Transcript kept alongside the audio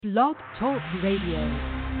Blog Talk Radio.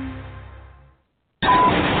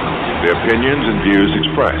 The opinions and views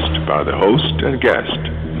expressed by the host and guest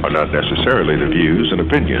are not necessarily the views and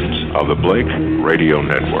opinions of the Blake Radio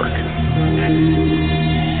Network.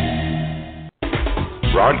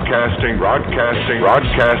 Broadcasting to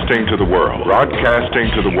the world.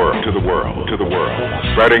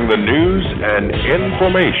 Spreading the news and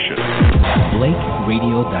information.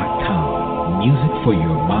 BlakeRadio.com. Music for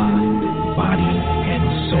your mind, body,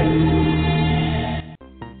 and soul.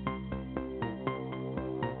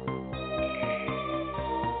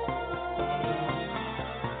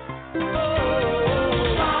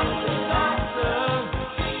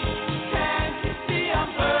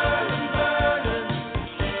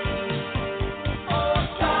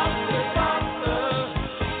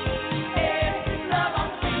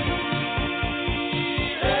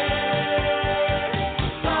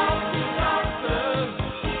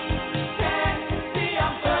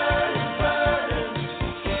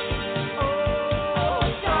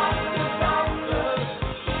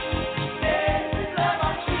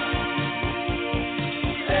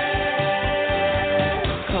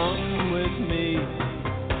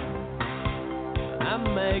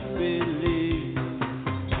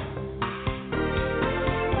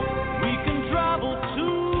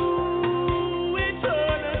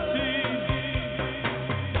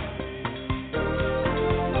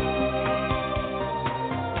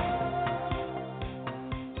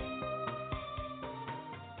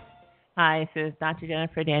 Hi, this is Dr.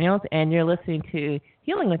 Jennifer Daniels, and you're listening to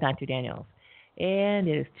Healing with Dr. Daniels. And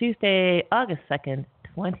it is Tuesday, August 2nd,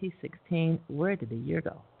 2016. Where did the year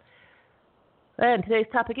go? And today's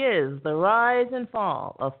topic is the rise and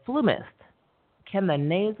fall of FluMist. Can the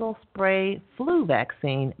nasal spray flu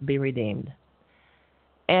vaccine be redeemed?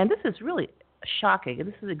 And this is really shocking.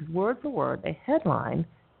 This is word for word a headline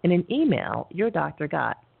in an email your doctor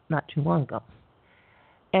got not too long ago.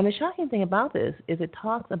 And the shocking thing about this is it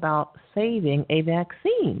talks about saving a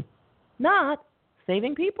vaccine, not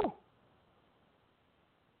saving people.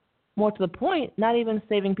 More to the point, not even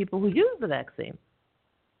saving people who use the vaccine.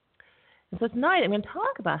 And so tonight I'm going to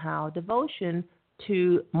talk about how devotion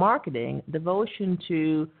to marketing, devotion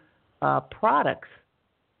to products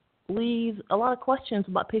leaves a lot of questions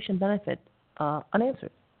about patient benefit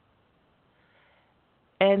unanswered.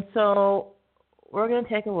 And so we're going to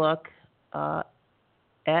take a look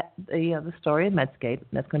at the story of Medscape.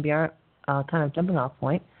 That's going to be our kind of jumping off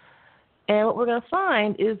point. And what we're going to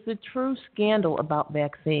find is the true scandal about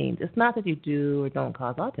vaccines. It's not that you do or don't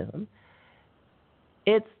cause autism.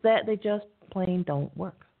 It's that they just plain don't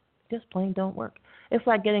work. Just plain don't work. It's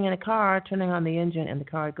like getting in a car, turning on the engine, and the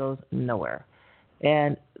car goes nowhere.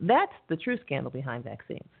 And that's the true scandal behind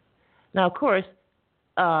vaccines. Now, of course,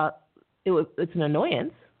 it's an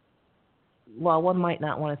annoyance. While one might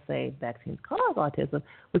not want to say vaccines cause autism,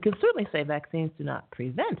 we can certainly say vaccines do not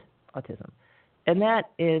prevent autism. And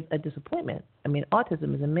that is a disappointment. I mean,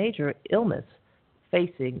 autism is a major illness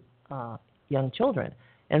facing young children.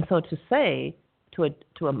 And so to say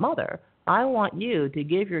to a mother, I want you to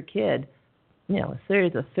give your kid, a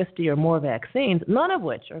series of 50 or more vaccines, none of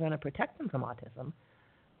which are going to protect them from autism,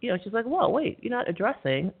 she's like, whoa, wait, you're not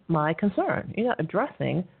addressing my concern. You're not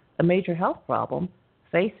addressing a major health problem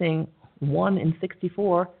facing 1 in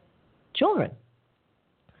 64 children.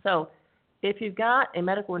 So if you've got a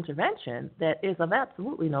medical intervention that is of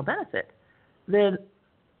absolutely no benefit, then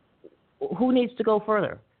who needs to go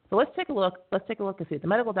further? So let's take a look and see what the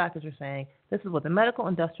medical doctors are saying. This is what the medical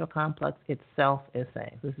industrial complex itself is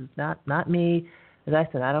saying. This is not me. As I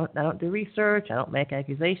said, I don't do research. I don't make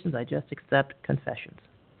accusations. I just accept confessions.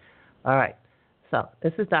 All right. So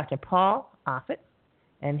this is Dr. Paul Offit,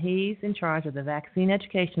 and he's in charge of the Vaccine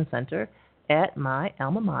Education Center at my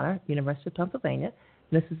alma mater, University of Pennsylvania.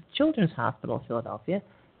 And this is Children's Hospital of Philadelphia.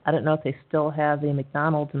 I don't know if they still have the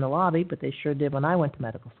McDonald's in the lobby, but they sure did when I went to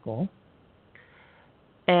medical school.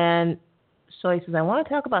 And so he says, I want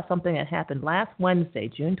to talk about something that happened last Wednesday,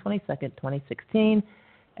 June 22nd, 2016,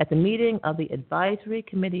 at the meeting of the Advisory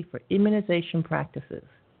Committee for Immunization Practices.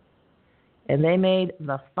 And they made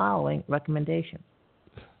the following recommendation.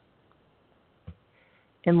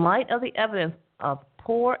 In light of the evidence of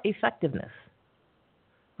poor effectiveness,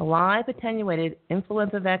 a live attenuated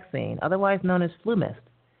influenza vaccine, otherwise known as FluMist,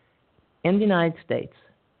 in the United States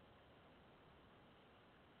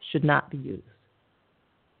should not be used.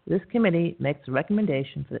 This committee makes a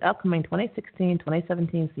recommendation for the upcoming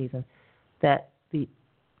 2016-2017 season that the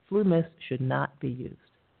FluMist should not be used.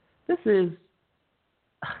 This is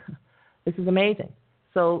amazing.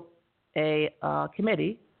 So a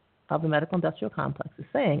committee of the medical industrial complex is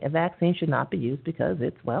saying a vaccine should not be used because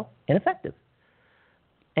it's, ineffective.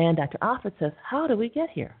 And Dr. Offit says, how did we get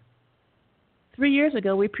here? 3 years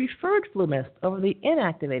ago, we preferred FluMist over the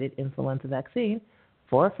inactivated influenza vaccine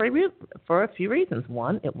for a few reasons.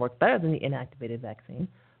 One, it worked better than the inactivated vaccine.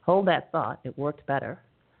 Hold that thought. It worked better.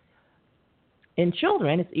 In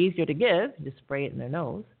children, it's easier to give. You just spray it in their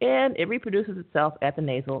nose. And it reproduces itself at the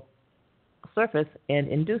nasal surface and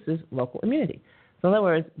induces local immunity. So in other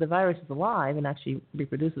words, the virus is alive and actually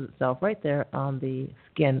reproduces itself right there on the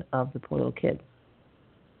skin of the poor little kid.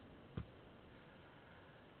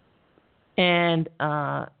 And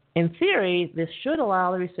in theory, this should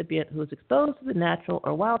allow the recipient who is exposed to the natural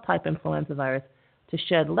or wild-type influenza virus to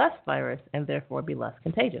shed less virus and therefore be less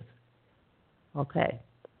contagious. Okay.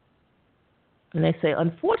 And they say,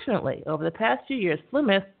 unfortunately, over the past few years,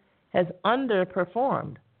 FluMist has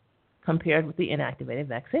underperformed compared with the inactivated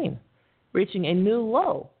vaccine, reaching a new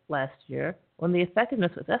low last year when the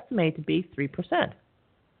effectiveness was estimated to be 3%.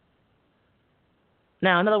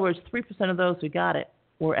 Now, in other words, 3% of those who got it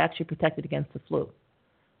were actually protected against the flu.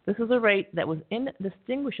 This is a rate that was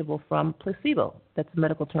indistinguishable from placebo. That's a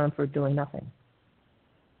medical term for doing nothing.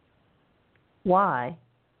 Why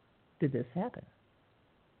did this happen?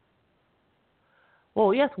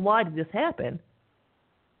 Well, yes, why did this happen?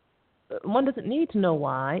 One doesn't need to know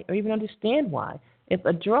why or even understand why. If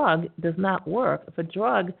a drug does not work, if a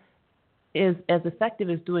drug is as effective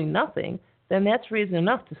as doing nothing, then that's reason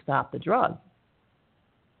enough to stop the drug.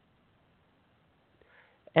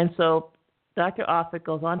 And so Dr. Offit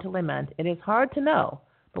goes on to lament, it is hard to know,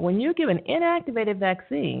 but when you give an inactivated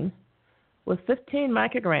vaccine with 15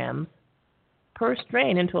 micrograms per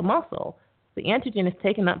strain into a muscle, the antigen is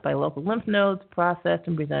taken up by local lymph nodes, processed,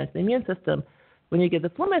 and presented to the immune system. When you give the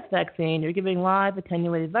FluMist vaccine, you're giving live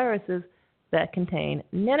attenuated viruses that contain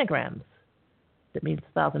nanograms, that means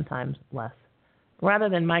 1,000 times less, rather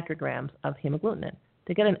than micrograms of hemagglutinin.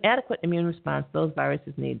 To get an adequate immune response, those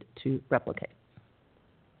viruses need to replicate.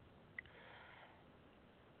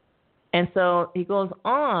 And so he goes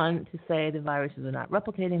on to say the viruses are not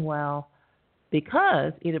replicating well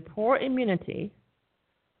because either poor immunity,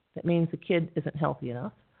 that means the kid isn't healthy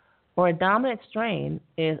enough, or a dominant strain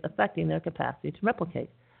is affecting their capacity to replicate.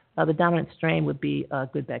 The dominant strain would be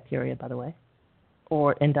good bacteria, by the way,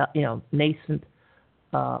 or nascent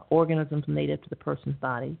organisms native to the person's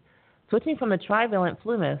body. Switching from the trivalent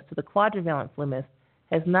FluMist to the quadrivalent FluMist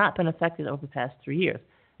has not been effective over the past 3 years.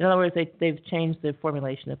 In other words, they've changed the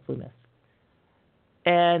formulation of FluMist.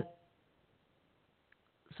 And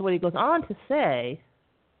so what he goes on to say,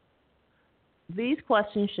 these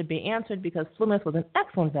questions should be answered because FluMist was an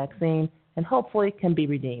excellent vaccine and hopefully can be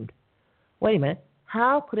redeemed. Wait a minute.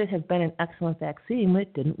 How could it have been an excellent vaccine when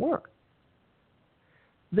it didn't work?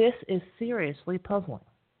 This is seriously puzzling.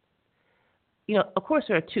 Of course,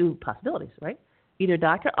 there are two possibilities, right? Either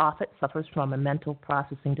Dr. Offit suffers from a mental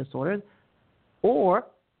processing disorder, or,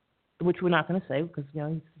 which we're not going to say because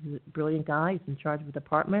he's a brilliant guy, he's in charge of a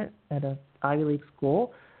department at an Ivy League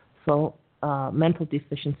school, so mental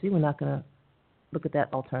deficiency, we're not going to look at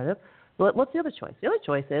that alternative. But what's the other choice? The other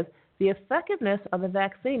choice is the effectiveness of the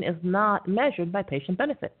vaccine is not measured by patient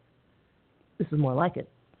benefit. This is more like it.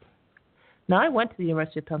 Now, I went to the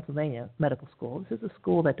University of Pennsylvania Medical School. This is a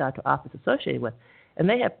school that Dr. Offit is associated with, and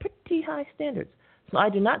they have pretty high standards. So I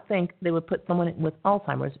do not think they would put someone with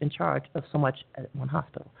Alzheimer's in charge of so much at one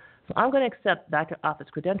hospital. So I'm going to accept Dr. Offit's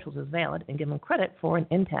credentials as valid and give him credit for an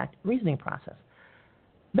intact reasoning process.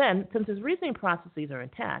 Then, since his reasoning processes are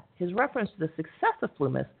intact, his reference to the success of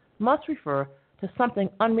FluMist must refer to something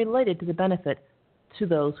unrelated to the benefit to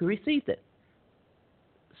those who received it.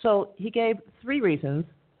 So he gave 3 reasons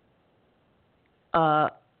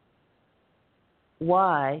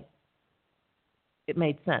why it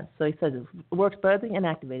made sense. So he says it works better than the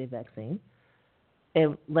inactivated vaccine.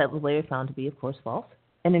 That was later found to be, of course, false.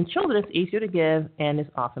 And in children, it's easier to give and is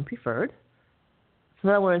often preferred. So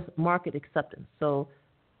in other words, market acceptance. So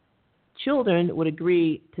children would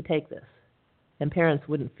agree to take this, and parents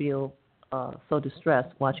wouldn't feel so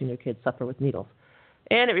distressed watching their kids suffer with needles.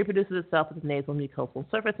 And it reproduces itself with the nasal mucosal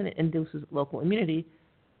surface, and it induces local immunity.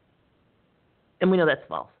 And we know that's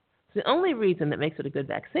false. So the only reason that makes it a good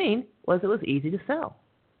vaccine was it was easy to sell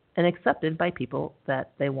and accepted by people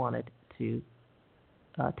that they wanted to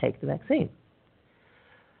take the vaccine.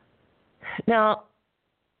 Now,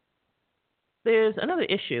 there's another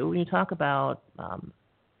issue when you talk about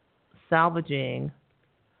salvaging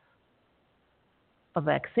a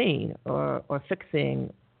vaccine or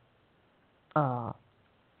fixing a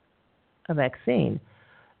vaccine.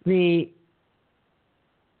 The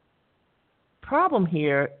problem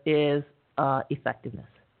here is effectiveness.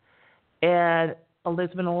 And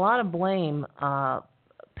there's been a lot of blame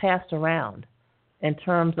passed around in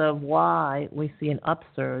terms of why we see an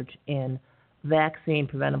upsurge in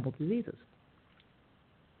vaccine-preventable diseases.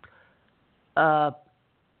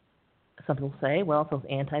 Some people say, well, it's those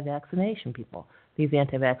anti-vaccination people. These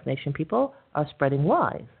anti-vaccination people are spreading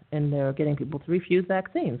lies, and they're getting people to refuse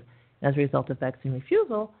vaccines. As a result of vaccine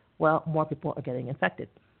refusal, well, more people are getting infected.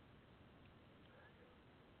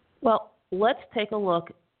 Well, let's take a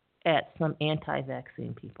look at some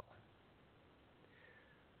anti-vaccine people.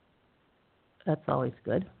 That's always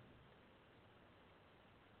good.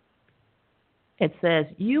 It says,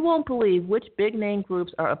 you won't believe which big-name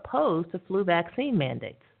groups are opposed to flu vaccine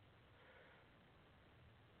mandates.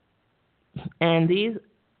 And these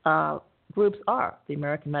groups are the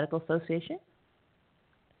American Medical Association,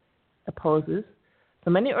 opposes. So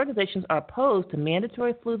many organizations are opposed to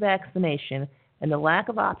mandatory flu vaccination and the lack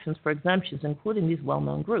of options for exemptions, including these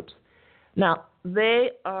well-known groups. Now,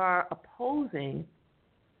 they are opposing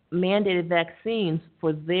mandated vaccines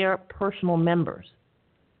for their personal members.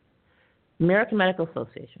 American Medical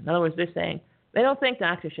Association. In other words, they're saying they don't think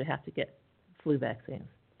doctors should have to get flu vaccines.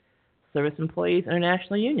 Service Employees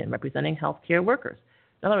International Union, representing healthcare workers.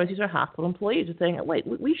 In other words, these are hospital employees who are saying, wait,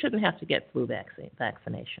 we shouldn't have to get flu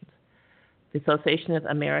vaccinations. The Association of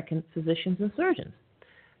American Physicians and Surgeons.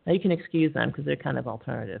 Now, you can excuse them because they're kind of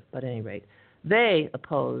alternative, but at any rate, they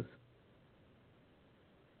oppose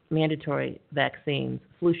mandatory vaccines,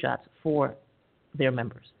 flu shots, for their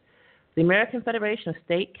members. The American Federation of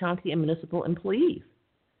State, County, and Municipal Employees,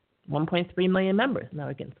 1.3 million members. Now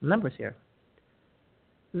we're getting some numbers here.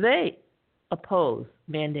 They oppose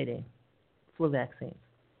mandating flu vaccines.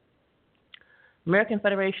 American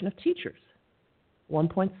Federation of Teachers,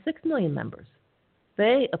 1.6 million members.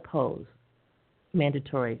 They oppose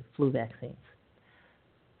mandatory flu vaccines.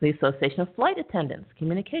 The Association of Flight Attendants,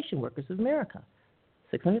 Communication Workers of America,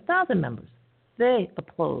 600,000 members. They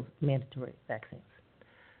oppose mandatory vaccines.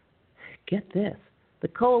 Get this. The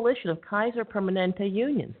Coalition of Kaiser Permanente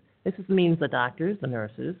Unions. This means the doctors, the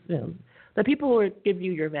nurses, the people who give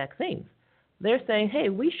you your vaccines. They're saying, hey,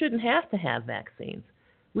 we shouldn't have to have vaccines.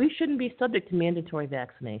 We shouldn't be subject to mandatory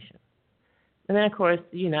vaccination. And then, of course,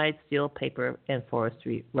 the United Steel, Paper, and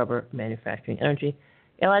Forestry, Rubber, Manufacturing, Energy,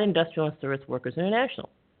 Allied Industrial and Service Workers International,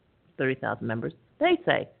 30,000 members. They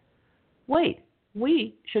say, wait,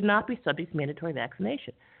 we should not be subject to mandatory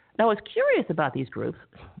vaccination. Now, what's curious about these groups,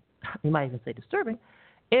 you might even say disturbing,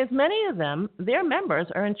 is many of them, their members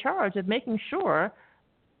are in charge of making sure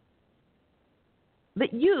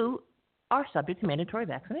that you are subject to mandatory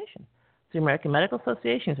vaccination. The American Medical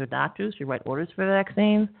Association are doctors who write orders for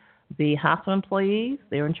vaccines. The hospital employees,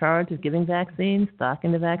 they're in charge of giving vaccines,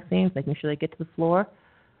 stocking the vaccines, making sure they get to the floor,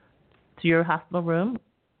 to your hospital room.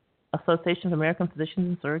 Association of American Physicians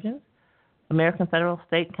and Surgeons, American Federal,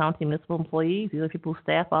 State, County, and Municipal Employees. These are people who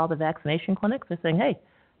staff all the vaccination clinics. They're saying, hey,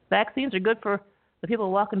 vaccines are good for the people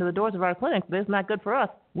who walk into the doors of our clinics, but it's not good for us.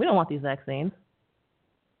 We don't want these vaccines.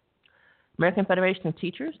 American Federation of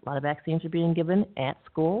Teachers, a lot of vaccines are being given at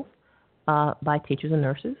schools by teachers and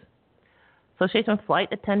nurses. Association of Flight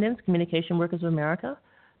Attendants, Communication Workers of America.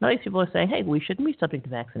 Now these people are saying, hey, we shouldn't be subject to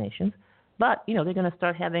vaccinations, but they're going to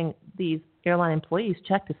start having these airline employees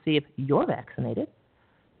check to see if you're vaccinated.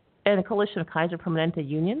 And a coalition of Kaiser Permanente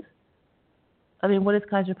unions. I mean, what is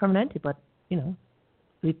Kaiser Permanente but,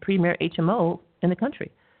 the premier HMO in the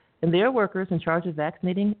country? And their workers in charge of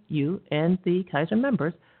vaccinating you and the Kaiser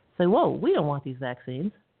members say, whoa, we don't want these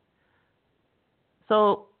vaccines.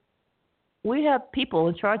 So we have people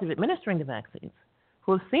in charge of administering the vaccines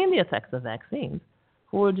who have seen the effects of vaccines,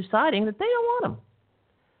 who are deciding that they don't want them.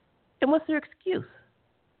 And what's their excuse?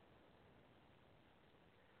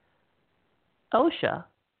 OSHA,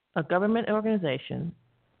 a government organization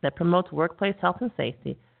that promotes workplace health and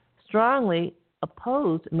safety, strongly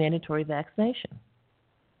opposed mandatory vaccination.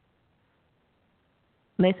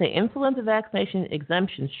 And they say influenza vaccination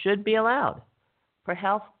exemptions should be allowed for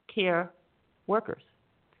health care workers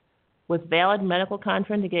with valid medical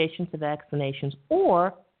contraindications to vaccinations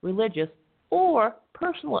or religious or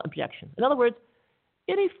personal objections. In other words,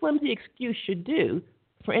 any flimsy excuse should do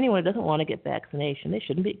for anyone who doesn't want to get vaccination. They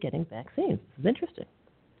shouldn't be getting vaccines. This is interesting.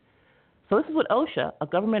 So this is what OSHA, a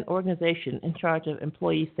government organization in charge of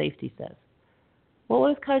employee safety, says. Well,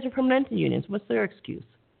 what is Kaiser Permanente unions? What's their excuse?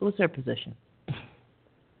 What's their position?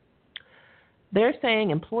 They're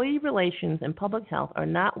saying employee relations and public health are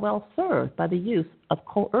not well served by the use of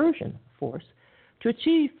coercion force to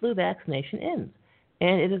achieve flu vaccination ends,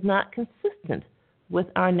 and it is not consistent with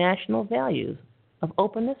our national values of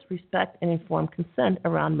openness, respect, and informed consent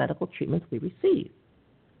around medical treatments we receive.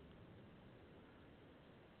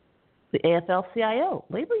 The AFL-CIO,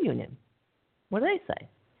 labor union, what do they say?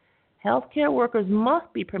 healthcare workers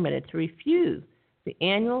must be permitted to refuse the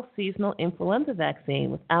annual seasonal influenza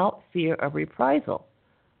vaccine without fear of reprisal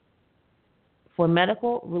for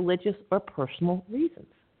medical, religious, or personal reasons.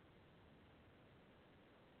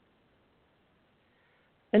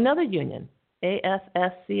 Another union,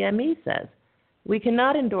 AFSCME, says, we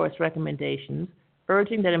cannot endorse recommendations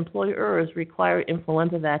urging that employers require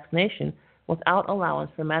influenza vaccination without allowance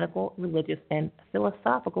for medical, religious, and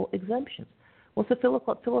philosophical exemptions. What's a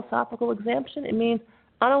philosophical exemption? It means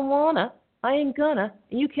I don't wanna, I ain't gonna,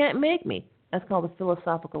 and you can't make me. That's called a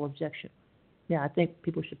philosophical objection. Yeah, I think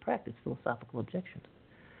people should practice philosophical objections.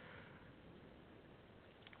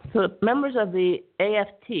 So members of the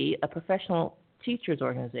AFT, a professional teachers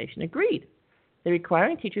organization, agreed that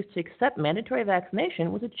requiring teachers to accept mandatory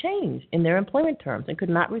vaccination was a change in their employment terms and could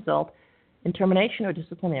not result in termination or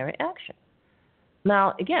disciplinary action.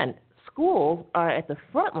 Now, again, schools are at the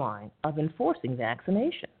front line of enforcing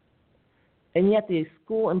vaccination. And yet the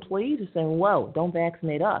school employees are saying, whoa, don't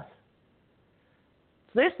vaccinate us.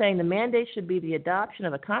 So they're saying the mandate should be the adoption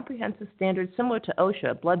of a comprehensive standard similar to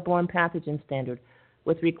OSHA, bloodborne pathogen standard,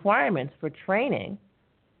 with requirements for training,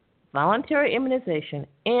 voluntary immunization,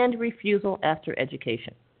 and refusal after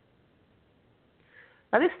education.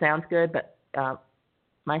 Now, this sounds good, but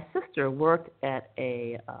my sister worked at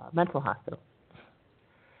a mental hospital.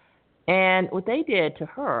 And what they did to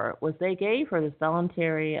her was they gave her this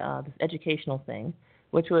voluntary, this educational thing,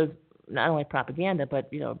 which was not only propaganda,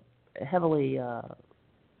 but, heavily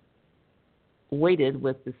weighted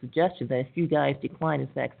with the suggestion that if you guys decline this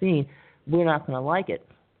vaccine, we're not going to like it.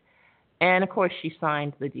 And, of course, she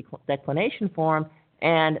signed the declination form,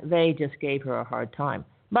 and they just gave her a hard time.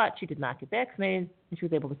 But she did not get vaccinated, and she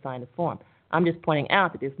was able to sign the form. I'm just pointing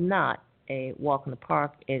out that it's not a walk in the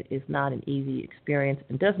park. It is not an easy experience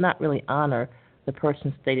and does not really honor the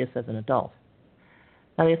person's status as an adult.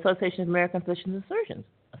 Now, the Association of American Physicians and Surgeons,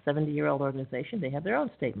 a 70-year-old organization, they have their own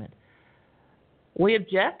statement. We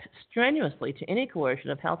object strenuously to any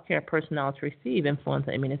coercion of healthcare personnel to receive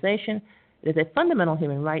influenza immunization. It is a fundamental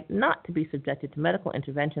human right not to be subjected to medical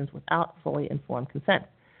interventions without fully informed consent.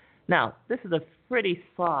 Now, this is a pretty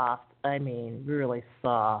soft, really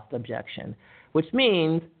soft objection, which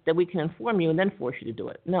means that we can inform you and then force you to do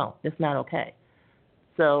it. No, it's not okay.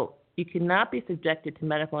 So you cannot be subjected to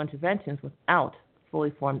medical interventions without fully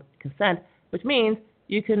informed consent, which means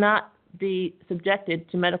you cannot be subjected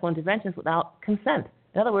to medical interventions without consent.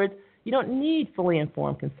 In other words, you don't need fully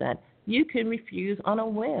informed consent. You can refuse on a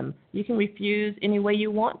whim. You can refuse any way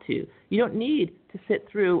you want to. You don't need to sit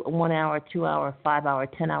through a 1 hour, 2 hour, 5 hour,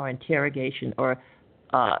 10 hour interrogation or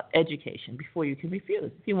education before you can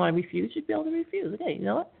refuse. If you want to refuse, you'd be able to refuse. Okay, you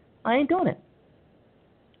know what? I ain't doing it.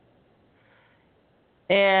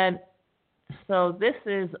 And so this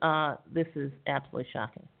is absolutely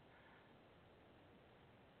shocking.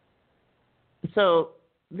 So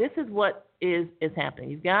this is what is happening.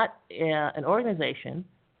 You've got an organization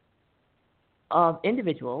of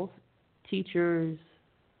individuals, teachers,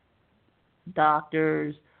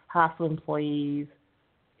 doctors, hospital employees,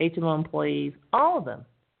 HMO employees, all of them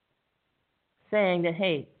saying that,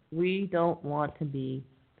 hey, we don't want to be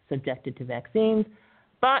subjected to vaccines,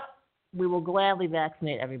 but we will gladly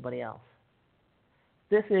vaccinate everybody else.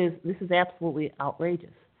 This is absolutely outrageous.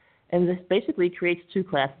 And this basically creates two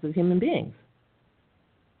classes of human beings: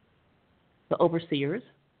 the overseers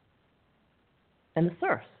and the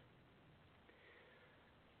serfs.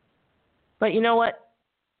 But you know what?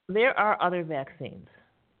 There are other vaccines.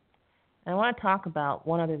 And I want to talk about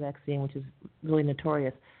one other vaccine, which is really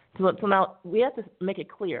notorious. So now we have to make it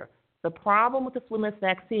clear. The problem with the flu-mist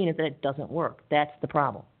vaccine is that it doesn't work. That's the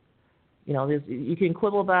problem. You can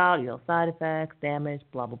quibble about, side effects, damage,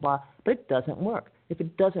 blah, blah, blah, but it doesn't work. If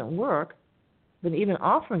it doesn't work, then even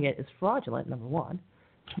offering it is fraudulent, number one.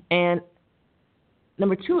 And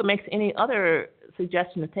number two, it makes any other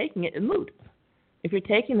suggestion of taking it moot. If you're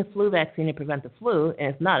taking the flu vaccine to prevent the flu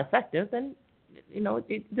and it's not effective, then,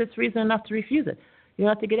 there's reason enough to refuse it. You don't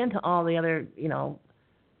have to get into all the other,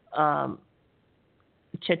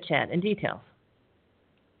 chit-chat and details.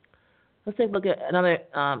 Let's take a look at another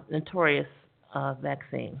notorious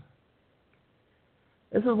vaccine.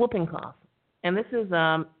 This is whooping cough. And this is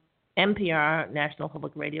NPR,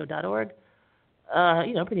 nationalpublicradio.org,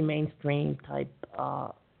 pretty mainstream type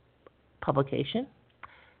publication.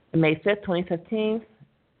 May 5th, 2015.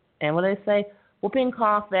 And what do they say? Whooping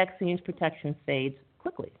cough vaccines protection fades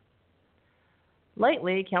quickly.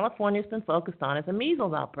 Lately, California has been focused on as a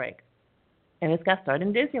measles outbreak, and it's got started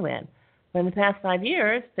in Disneyland. But in the past 5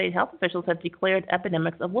 years, state health officials have declared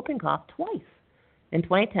epidemics of whooping cough twice, in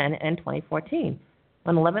 2010 and 2014,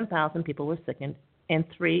 when 11,000 people were sickened and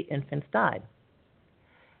 3 infants died.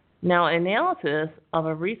 Now, an analysis of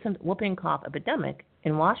a recent whooping cough epidemic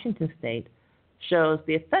in Washington state shows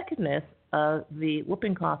the effectiveness of the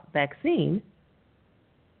whooping cough vaccine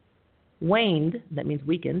waned, that means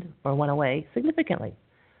weakened or went away, significantly.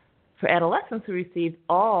 For adolescents who received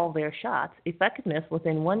all their shots, effectiveness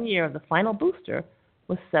within 1 year of the final booster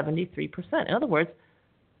was 73%. In other words,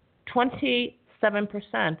 27%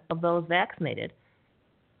 of those vaccinated,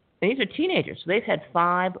 and these are teenagers, so they've had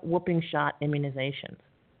 5 whooping shot immunizations,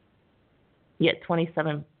 yet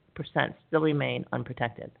 27% still remain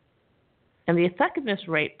unprotected. And the effectiveness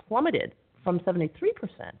rate plummeted from 73%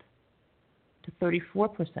 to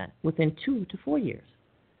 34% within 2 to 4 years.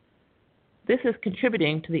 This is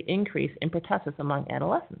contributing to the increase in pertussis among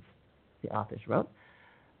adolescents, the authors wrote.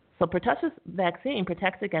 So pertussis vaccine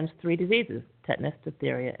protects against 3 diseases, tetanus,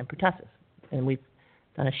 diphtheria, and pertussis. And we've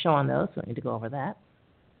done a show on those, so I don't need to go over that.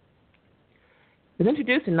 It was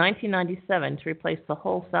introduced in 1997 to replace the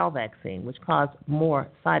whole cell vaccine, which caused more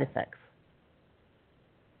side effects.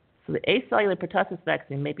 So the acellular pertussis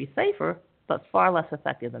vaccine may be safer, but far less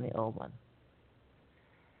effective than the old one.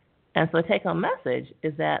 And so the take-home message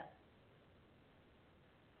is that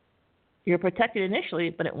you're protected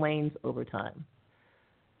initially, but it wanes over time.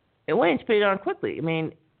 It wanes pretty darn quickly. I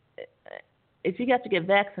mean, if you have to get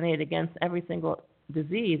vaccinated against every single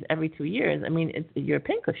disease every 2 years, I mean, you're a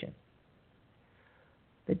pincushion.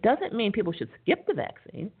 That doesn't mean people should skip the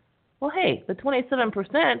vaccine. Well, hey, the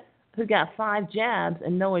 27% who got 5 jabs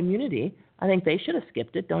and no immunity, I think they should have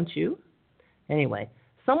skipped it, don't you? Anyway,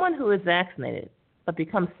 someone who is vaccinated but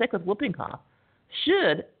becomes sick with whooping cough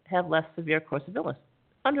should have less severe course of illness.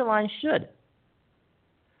 Underline should.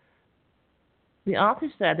 The author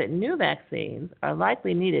said that new vaccines are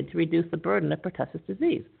likely needed to reduce the burden of pertussis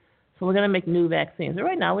disease. So we're going to make new vaccines. And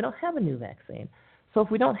right now, we don't have a new vaccine. So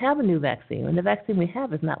if we don't have a new vaccine and the vaccine we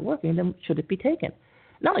have is not working, then should it be taken?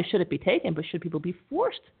 Not only should it be taken, but should people be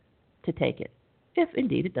forced to take it if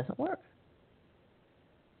indeed it doesn't work?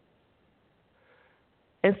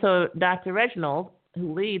 And so Dr. Reginald,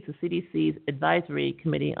 who leads the CDC's Advisory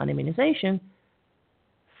Committee on Immunization,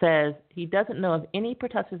 says he doesn't know of any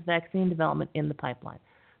pertussis vaccine development in the pipeline.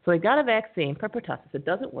 So they got a vaccine for pertussis. It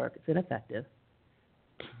doesn't work. It's ineffective.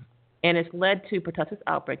 And it's led to pertussis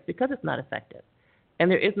outbreaks because it's not effective. And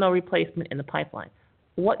there is no replacement in the pipeline.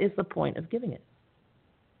 What is the point of giving it?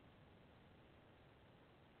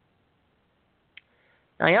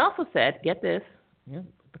 Now, he also said, get this,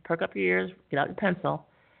 perk up your ears, get out your pencil,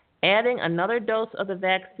 adding another dose of the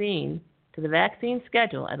vaccine to the vaccine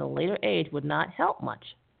schedule at a later age would not help much,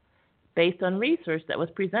 based on research that was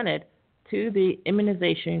presented to the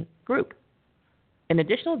immunization group. An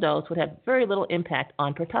additional dose would have very little impact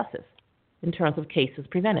on pertussis in terms of cases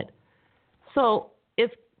prevented. So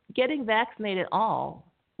if getting vaccinated all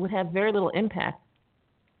would have very little impact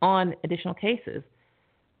on additional cases,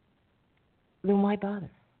 then why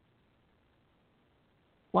bother?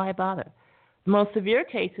 Why bother? The most severe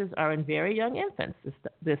cases are in very young infants,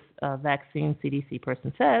 this vaccine CDC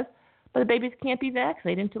person says, but the babies can't be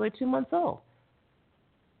vaccinated until they're 2 months old.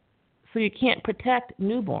 So you can't protect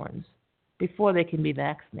newborns before they can be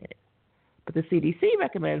vaccinated. But the CDC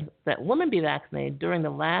recommends that women be vaccinated during the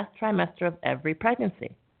last trimester of every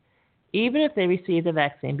pregnancy, even if they received the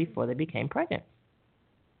vaccine before they became pregnant.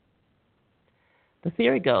 The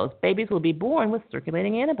theory goes, babies will be born with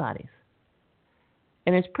circulating antibodies.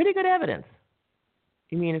 And there's pretty good evidence.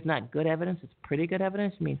 You mean it's not good evidence, it's pretty good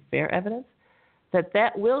evidence, you mean fair evidence,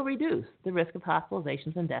 that will reduce the risk of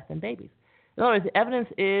hospitalizations and death in babies. In other words, the evidence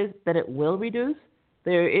is that it will reduce.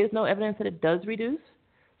 There is no evidence that it does reduce.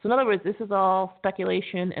 So in other words, this is all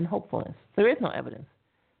speculation and hopefulness. There is no evidence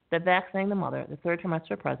that vaccinating the mother at the 3rd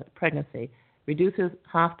trimester of pregnancy reduces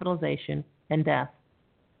hospitalization and death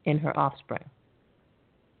in her offspring.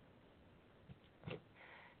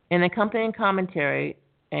 In accompanying commentary,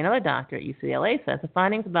 another doctor at UCLA says the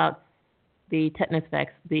findings about the tetanus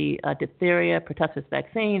the diphtheria pertussis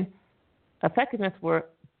vaccine effectiveness were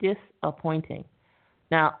disappointing.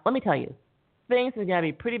 Now, let me tell you, things have got to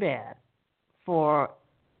be pretty bad for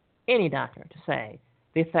any doctor to say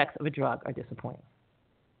the effects of a drug are disappointing.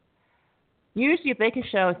 Usually, if they can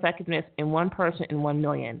show effectiveness in 1 person in 1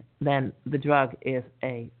 million, then the drug is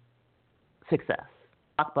a success,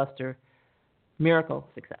 blockbuster, miracle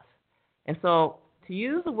success. And so to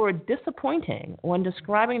use the word disappointing when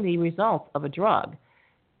describing the results of a drug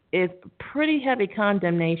is pretty heavy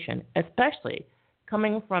condemnation, especially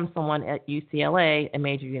coming from someone at UCLA, a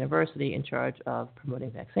major university in charge of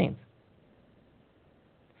promoting vaccines.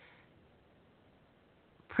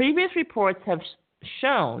 Previous reports have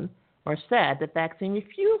shown or said that vaccine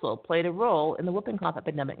refusal played a role in the whooping cough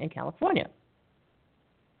epidemic in California.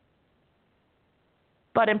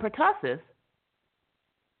 But in pertussis,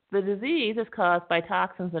 the disease is caused by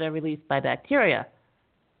toxins that are released by bacteria.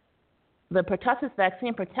 The pertussis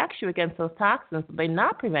vaccine protects you against those toxins, but may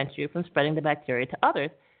not prevent you from spreading the bacteria to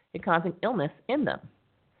others and causing illness in them.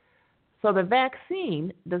 So the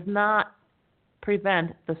vaccine does not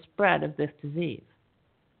prevent the spread of this disease.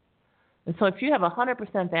 And so if you have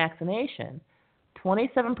 100% vaccination,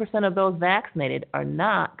 27% of those vaccinated are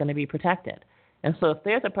not going to be protected. And so if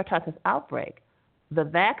there's a pertussis outbreak, the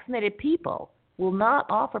vaccinated people will not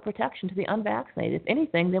offer protection to the unvaccinated. If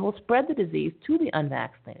anything, they will spread the disease to the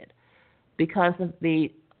unvaccinated because of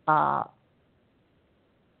the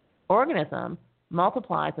organism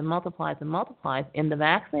multiplies and multiplies and multiplies in the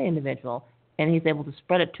vaccinated individual, and he's able to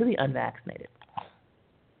spread it to the unvaccinated.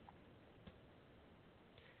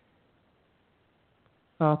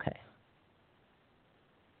 Okay.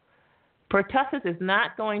 Pertussis is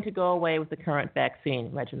not going to go away with the current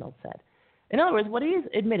vaccine, Reginald said. In other words, what he is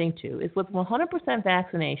admitting to is with 100%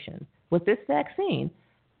 vaccination, with this vaccine,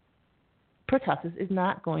 pertussis is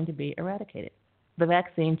not going to be eradicated. The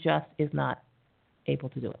vaccine just is not able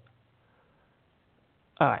to do it.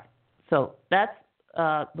 All right. So that's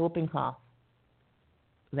the whooping cough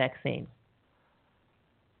vaccine.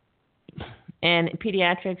 And in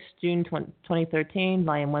Pediatrics, June 2013,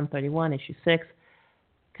 Volume 131, Issue 6,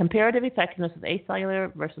 Comparative Effectiveness of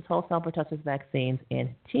Acellular versus Whole Cell Pertussis Vaccines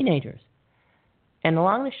in Teenagers. And the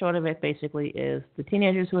long and the short of it basically is the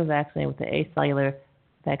teenagers who were vaccinated with the acellular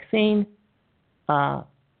vaccine had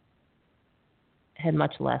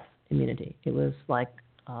much less immunity. It was like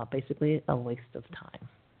basically a waste of time.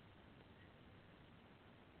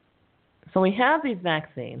 So we have these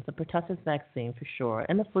vaccines, the pertussis vaccine for sure,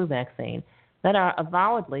 and the flu vaccine, that are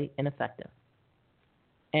avowedly ineffective.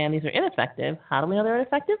 And these are ineffective. How do we know they're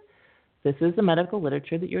ineffective? This is the medical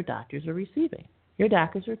literature that your doctors are receiving. Your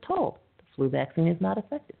doctors are told the flu vaccine is not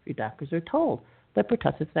effective. Your doctors are told the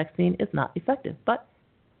pertussis vaccine is not effective. But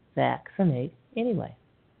vaccinate anyway.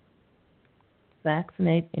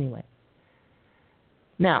 Vaccinate anyway.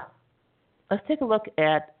 Now, let's take a look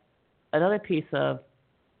at another piece of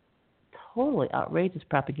totally outrageous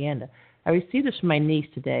propaganda. I received this from my niece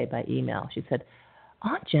today by email. She said,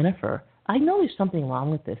 Aunt Jennifer, I know there's something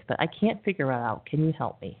wrong with this, but I can't figure it out. Can you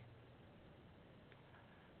help me?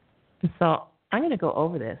 And so I'm going to go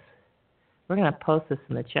over this. We're going to post this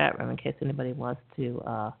in the chat room in case anybody wants to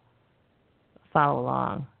follow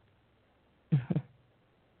along.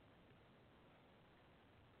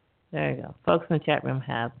 There you go. Folks in the chat room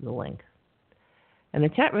have the link. And the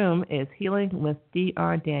chat room is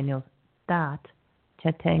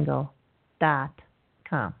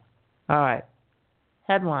healingwithdrdaniels.chatango.com. All right.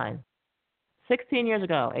 Headline. 16 years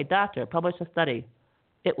ago, a doctor published a study.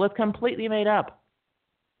 It was completely made up.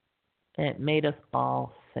 And it made us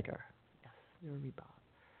all sicker. Yes, you're rebound.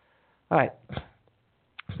 All right.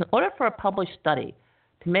 In order for a published study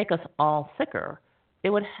to make us all sicker, it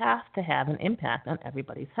would have to have an impact on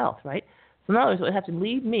everybody's health, right? So in other words, it would have to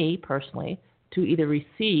lead me personally to either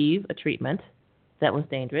receive a treatment that was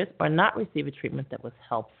dangerous or not receive a treatment that was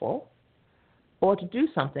helpful or to do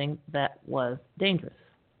something that was dangerous.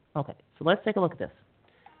 Okay, so let's take a look at this.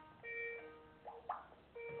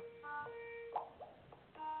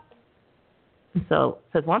 So it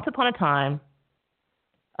says, once upon a time,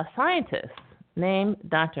 a scientist named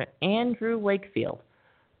Dr. Andrew Wakefield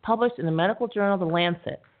published in the medical journal The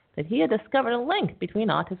Lancet that he had discovered a link between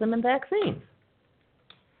autism and vaccines.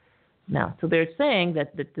 Now, so they're saying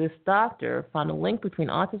that this doctor found a link between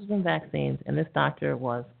autism and vaccines, and this doctor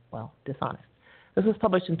was, well, dishonest. This was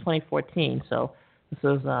published in 2014, so this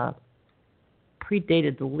was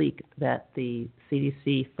predated the leak that the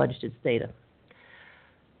CDC fudged its data.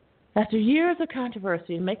 After years of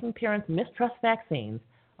controversy and making parents mistrust vaccines,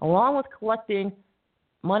 along with collecting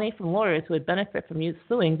money from lawyers who would benefit from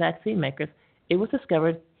suing vaccine makers, it was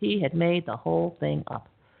discovered he had made the whole thing up.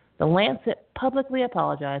 The Lancet publicly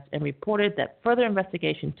apologized and reported that further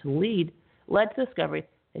investigation led to the discovery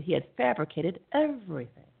that he had fabricated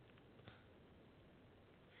everything.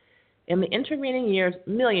 In the intervening years,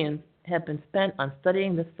 millions have been spent on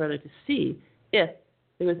studying this further to see if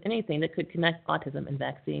there was anything that could connect autism and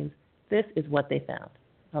vaccines. This is what they found.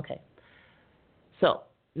 Okay. So,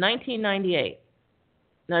 1998.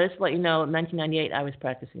 Now, just to let you know, in 1998, I was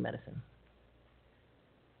practicing medicine.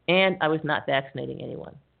 And I was not vaccinating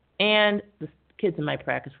anyone. And the kids in my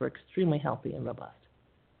practice were extremely healthy and robust.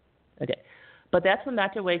 Okay. But that's when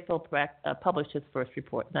Dr. Wakefield published his first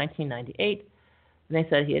report, 1998. And they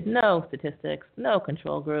said he had no statistics, no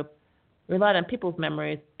control group, relied on people's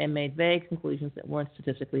memories, and made vague conclusions that weren't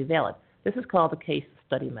statistically valid. This is called the case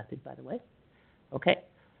study method, by the way. Okay?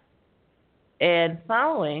 And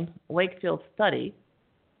following Wakefield's study,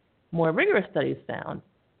 more rigorous studies found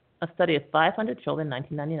a study of 500 children in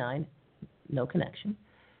 1999, no connection.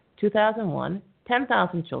 2001,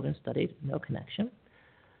 10,000 children studied, no connection.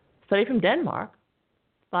 Study from Denmark,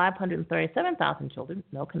 537,000 children,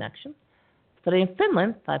 no connection. Study in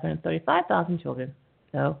Finland, 535,000 children,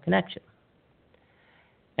 no connection.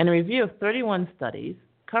 And a review of 31 studies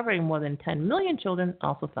covering more than 10 million children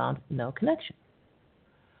also found no connection.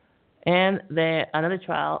 And another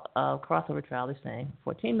trial, crossover trial, is saying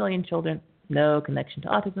 14 million children, no connection to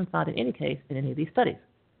autism found in any case in any of these studies.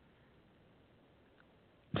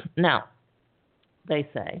 Now, they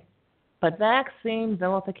say, but vaccine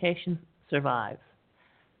vilification survives.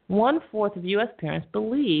 1/4 of U.S. parents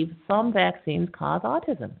believe some vaccines cause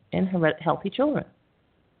autism in healthy children.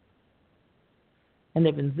 And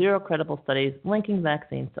there have been 0 credible studies linking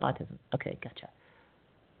vaccines to autism. Okay, gotcha.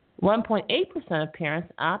 1.8% of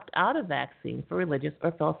parents opt out of vaccines for religious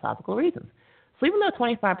or philosophical reasons. So even though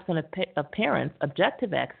 25% of parents object to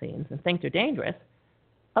vaccines and think they're dangerous,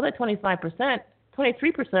 other 23%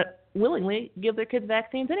 willingly give their kids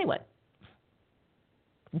vaccines anyway.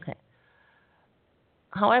 Okay.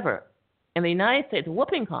 However, in the United States,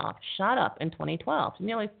 whooping cough shot up in 2012 to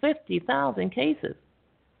nearly 50,000 cases.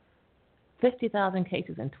 50,000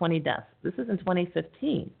 cases and 20 deaths. This is in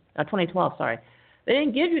 2012, sorry. They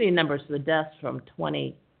didn't give you any numbers for the deaths from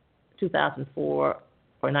 2004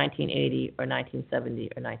 or 1980 or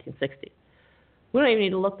 1970 or 1960. We don't even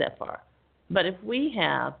need to look that far. But if we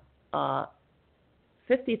have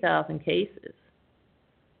 50,000 cases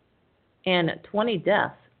and 20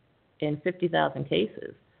 deaths in 50,000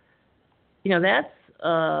 cases, that's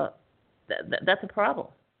a problem.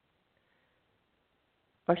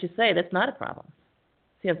 Or I should say, that's not a problem.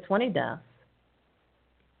 So you have 20 deaths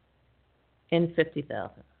in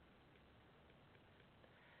 50,000.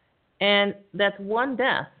 And that's 4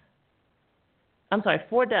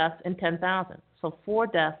 deaths in 10,000. So 4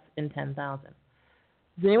 deaths in 10,000.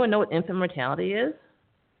 Does anyone know what infant mortality is?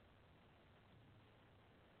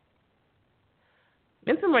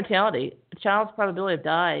 Infant mortality, a child's probability of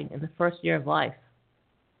dying in the first year of life,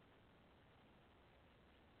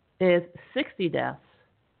 is 60 deaths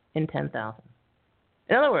in 10,000.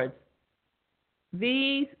 In other words,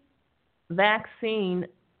 these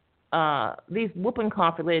whooping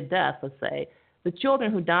cough related deaths, let's say, the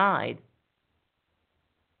children who died,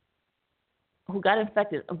 who got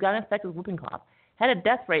infected with whooping cough, had a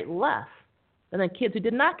death rate less than the kids who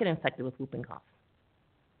did not get infected with whooping cough.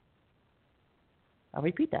 I'll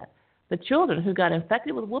repeat that. The children who got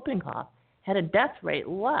infected with whooping cough had a death rate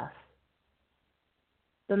less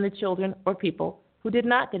than the children or people who did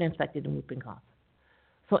not get infected in whooping cough.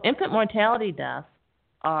 So infant mortality deaths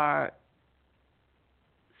are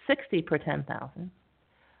 60 per 10,000.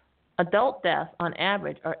 Adult deaths on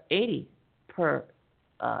average are 80 per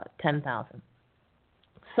 10,000.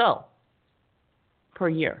 So, per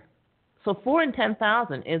year. So 4 in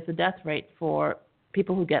 10,000 is the death rate for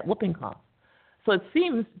people who get whooping cough. So it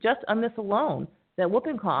seems just on this alone that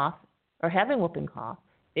whooping cough or having whooping cough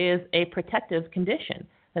is a protective condition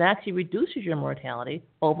that actually reduces your mortality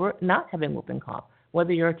over not having whooping cough,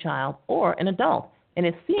 whether you're a child or an adult. And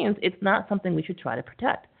it seems it's not something we should try to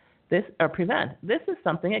protect or prevent. This is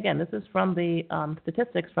something, again, this is from the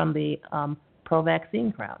statistics from the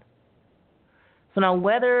pro-vaccine crowd. So now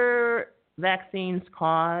whether vaccines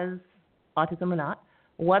cause autism or not,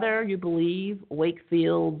 whether you believe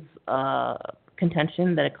Wakefield's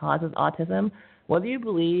contention that it causes autism, whether you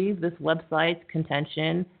believe this website's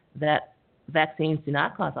contention that vaccines do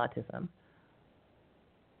not cause autism,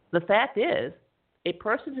 the fact is a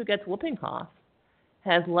person who gets whooping cough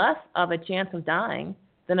has less of a chance of dying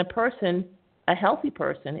than a healthy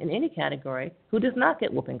person in any category who does not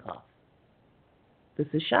get whooping cough. This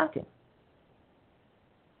is shocking.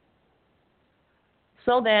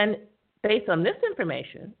 So then, based on this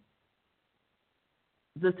information,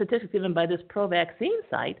 the statistics given by this pro-vaccine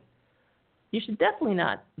site, you should definitely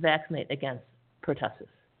not vaccinate against pertussis.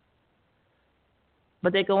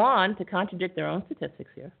 But they go on to contradict their own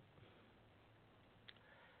statistics here,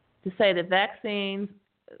 to say that vaccines,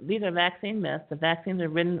 these are vaccine myths, the vaccines are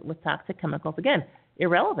ridden with toxic chemicals. Again,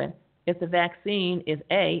 irrelevant if the vaccine is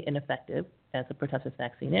A, ineffective, as the pertussis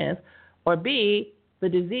vaccine is, or B, the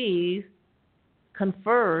disease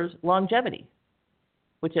confers longevity,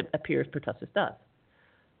 which it appears pertussis does.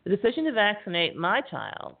 The decision to vaccinate my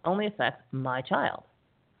child only affects my child.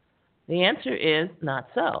 The answer is not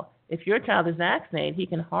so. If your child is vaccinated, he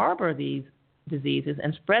can harbor these diseases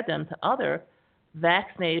and spread them to other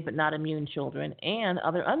vaccinated but not immune children and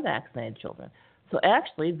other unvaccinated children. So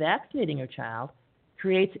actually, vaccinating your child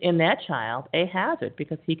creates in that child a hazard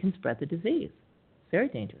because he can spread the disease. Very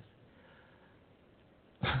dangerous.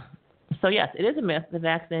 So yes, it is a myth that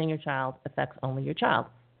vaccinating your child affects only your child,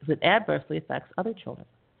 because it adversely affects other children.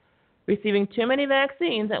 Receiving too many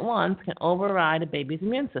vaccines at once can override a baby's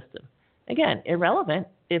immune system. Again, irrelevant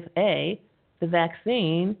if A, the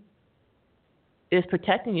vaccine is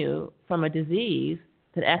protecting you from a disease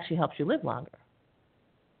that actually helps you live longer.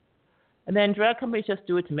 And then drug companies just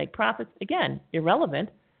do it to make profits. Again, irrelevant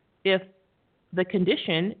if the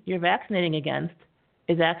condition you're vaccinating against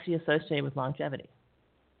is actually associated with longevity.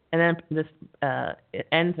 And then this it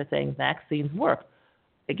ends by saying vaccines work.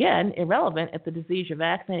 Again, irrelevant if the disease you're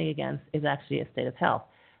vaccinating against is actually a state of health.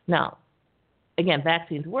 Now, again,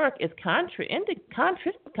 vaccines work is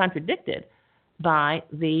contradicted by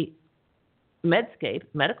the Medscape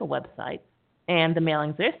medical website and the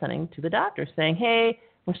mailings they're sending to the doctors saying, hey,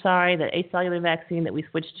 we're sorry, the acellular vaccine that we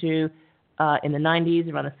switched to in the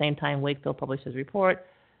 90s, around the same time Wakefield published his report,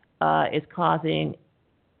 is causing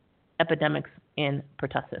epidemics in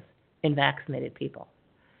pertussis in vaccinated people.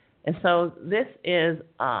 And so this is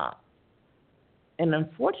an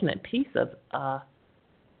unfortunate piece of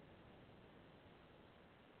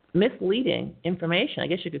misleading information. I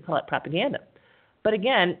guess you could call it propaganda. But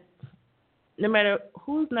again, no matter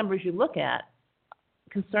whose numbers you look at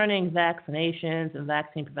concerning vaccinations and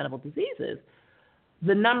vaccine-preventable diseases,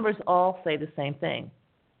 the numbers all say the same thing,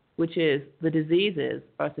 which is the diseases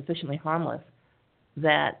are sufficiently harmless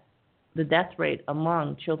that the death rate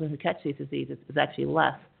among children who catch these diseases is actually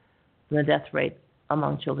less than the death rate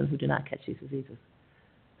among children who do not catch these diseases.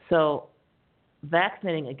 So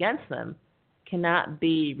vaccinating against them cannot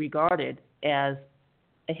be regarded as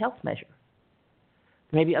a health measure.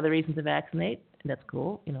 There may be other reasons to vaccinate, and that's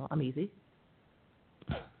cool. I'm easy.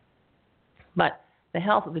 But the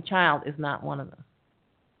health of the child is not one of them.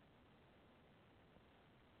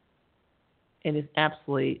 It is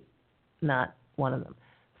absolutely not one of them.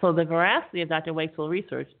 So the veracity of Dr. Wakefield's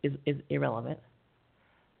research is irrelevant.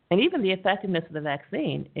 And even the effectiveness of the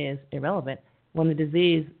vaccine is irrelevant when the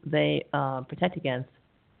disease they protect against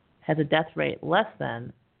has a death rate less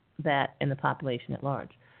than that in the population at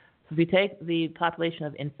large. So if you take the population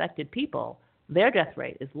of infected people, their death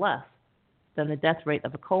rate is less than the death rate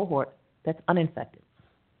of a cohort that's uninfected.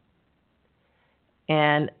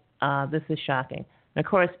 And this is shocking. And of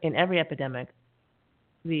course, in every epidemic,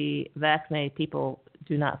 the vaccinated people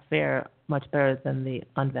do not fare much better than the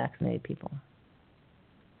unvaccinated people.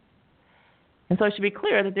 And so it should be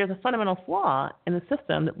clear that there's a fundamental flaw in the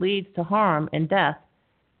system that leads to harm and death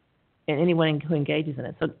in anyone who engages in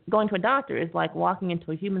it. So going to a doctor is like walking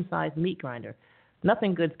into a human-sized meat grinder.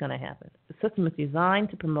 Nothing good's going to happen. The system is designed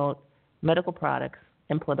to promote medical products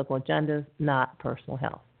and political agendas, not personal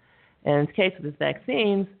health. And in the case of these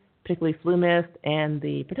vaccines, particularly FluMist and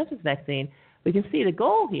the pertussis vaccine, we can see the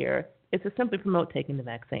goal here is to simply promote taking the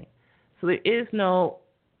vaccine. So there is no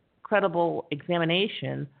credible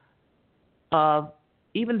examination of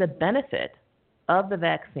even the benefit of the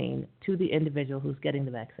vaccine to the individual who's getting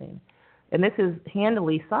the vaccine. And this is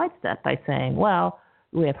handily sidestepped by saying, well,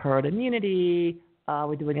 we have herd immunity,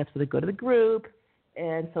 we're doing this for the good of the group,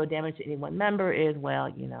 and so damage to any one member is,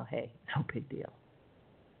 well, hey, no big deal.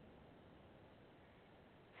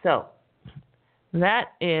 So that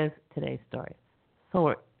is today's story. So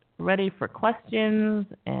we're ready for questions,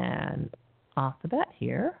 and off the bat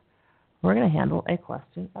here, we're going to handle a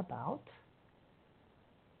question about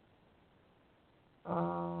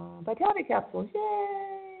Vitality capsules.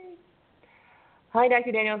 Yay! Hi,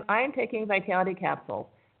 Dr. Daniels. I am taking Vitality capsules,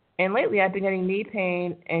 and lately I've been getting knee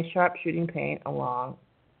pain and sharp shooting pain along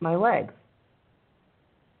my legs.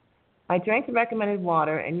 I drink the recommended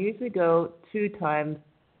water and usually go 2 times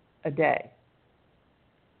a day.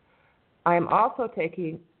 I am also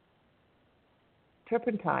taking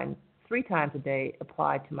turpentine 3 times a day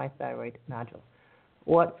applied to my thyroid nodules.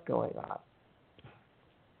 What's going on?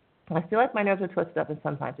 I feel like my nerves are twisted up and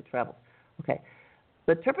sometimes it travels. Okay.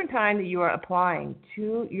 The turpentine that you are applying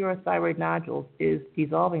to your thyroid nodules is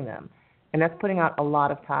dissolving them, and that's putting out a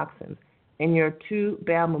lot of toxins. And your 2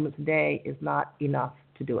 bowel movements a day is not enough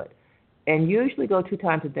to do it. And usually go 2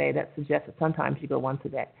 times a day. That suggests that sometimes you go once a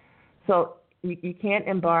day. So you can't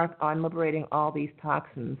embark on liberating all these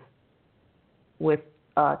toxins with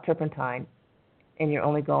turpentine, and you're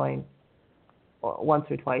only going once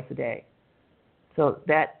or twice a day. So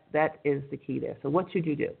that is the key there. So what should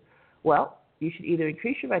you do? Well, you should either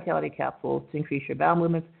increase your Vitality capsules to increase your bowel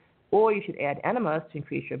movements, or you should add enemas to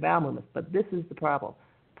increase your bowel movements. But this is the problem.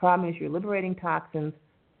 problem is you're liberating toxins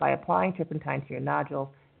by applying turpentine to your nodules,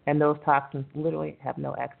 and those toxins literally have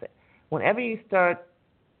no exit. Whenever you start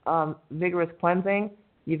vigorous cleansing,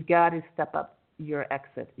 you've got to step up your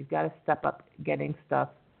exit. You've got to step up getting stuff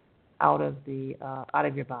out of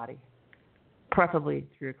your body, preferably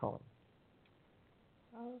through your colon.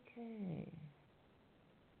 Okay.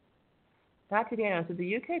 Dr. Daniels, did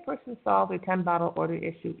the UK person solve their 10-bottle order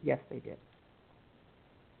issue? Yes, they did.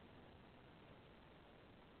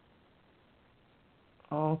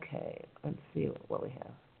 Okay, let's see what we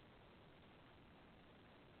have.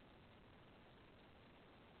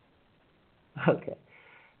 Okay.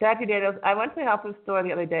 Dr. Daniels, I went to the health food store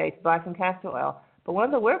the other day to buy some castor oil, but one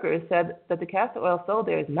of the workers said that the castor oil sold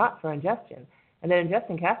there is not for ingestion, and that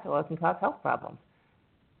ingesting castor oil can cause health problems.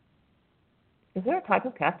 Is there a type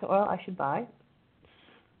of castor oil I should buy?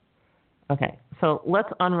 Okay, so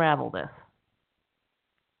let's unravel this.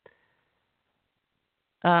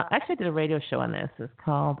 I actually did a radio show on this. It's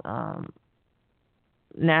called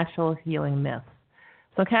Natural Healing Myths.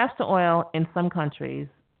 So castor oil in some countries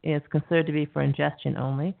is considered to be for ingestion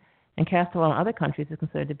only, and castor oil in other countries is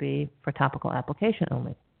considered to be for topical application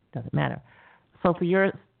only. Doesn't matter. So for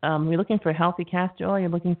you're looking for healthy castor oil, you're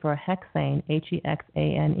looking for hexane,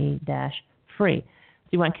 HEXANE-free. So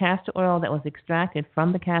you want castor oil that was extracted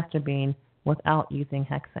from the castor bean without using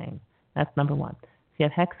hexane. That's number one. If you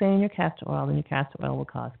have hexane in your castor oil, then your castor oil will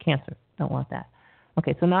cause cancer. Don't want that.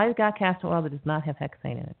 Okay, so now you've got castor oil that does not have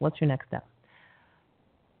hexane in it. What's your next step?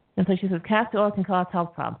 And so she says castor oil can cause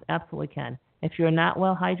health problems. Absolutely can. If you're not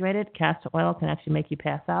well hydrated, castor oil can actually make you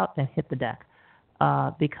pass out and hit the deck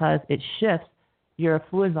because it shifts your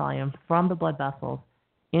fluid volume from the blood vessels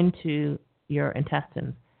into your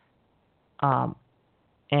intestines,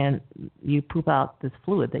 and you poop out this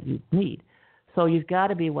fluid that you need. So you've got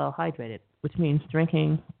to be well hydrated, which means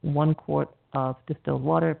drinking 1 quart of distilled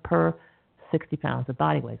water per 60 pounds of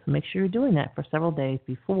body weight. So make sure you're doing that for several days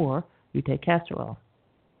before you take castor oil.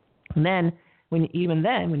 And then, when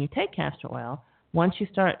you take castor oil, once you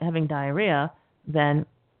start having diarrhea, then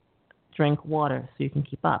drink water so you can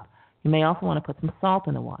keep up. You may also want to put some salt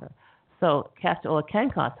in the water. So castor oil can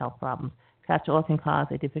cause health problems. Castor oil can cause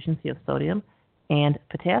a deficiency of sodium and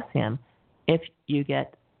potassium if you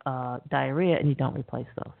get diarrhea and you don't replace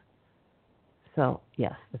those. So,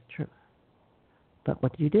 yes, that's true. But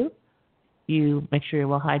what do? You make sure you're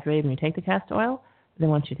well hydrated when you take the castor oil. Then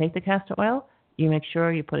once you take the castor oil, you make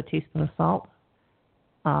sure you put a teaspoon of salt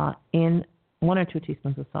in 1 or 2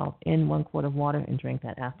 teaspoons of salt in 1 quart of water and drink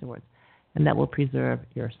that afterwards. And that will preserve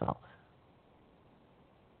your salts.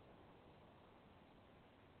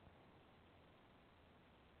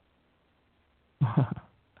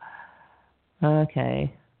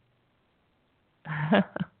 Okay.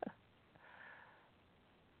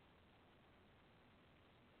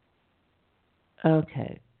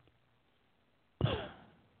 Okay.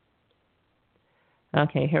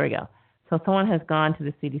 Okay, here we go. So someone has gone to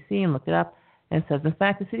the CDC and looked it up and says, in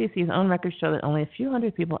fact, the CDC's own records show that only a few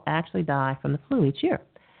hundred people actually die from the flu each year.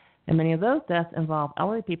 And many of those deaths involve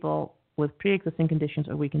elderly people with pre-existing conditions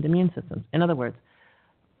or weakened immune systems. In other words,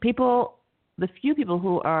 the few people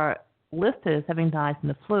who are listed as having died from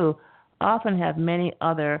the flu often have many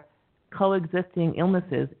other coexisting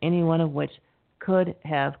illnesses, any one of which could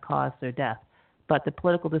have caused their death. But the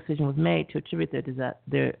political decision was made to attribute their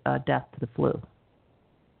death to the flu.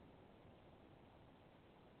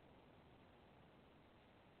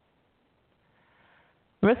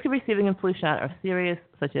 The risk of receiving a flu shot are serious,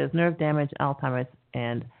 such as nerve damage, Alzheimer's,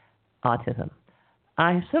 and autism.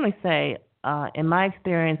 I certainly say, in my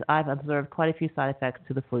experience, I've observed quite a few side effects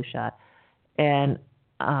to the flu shot, and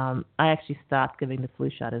I actually stopped giving the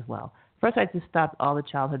flu shot as well. First, I just stopped all the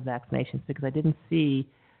childhood vaccinations because I didn't see,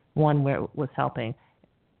 one, where it was helping,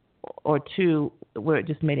 or two, where it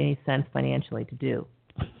just made any sense financially to do.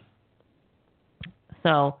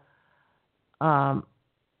 So I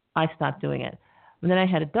stopped doing it. And then I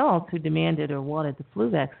had adults who demanded or wanted the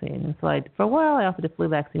flu vaccine. And so for a while, I offered the flu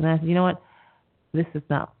vaccine. And I said, you know what? This is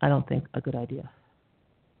not, I don't think, a good idea.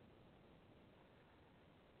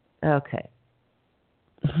 Okay.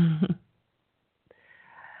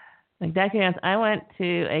 Like Dr. Hans, I went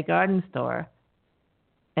to a garden store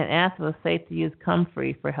and asked if it was safe to use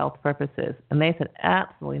comfrey for health purposes. And they said,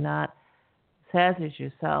 absolutely not. It hazards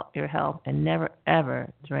your health, and never,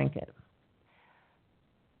 ever drink it.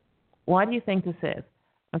 Why do you think this is?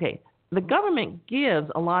 Okay, the government gives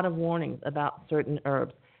a lot of warnings about certain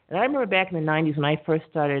herbs. And I remember back in the 90s when I first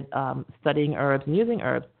started studying herbs and using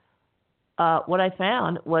herbs, what I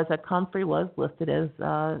found was that comfrey was listed as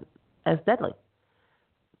deadly.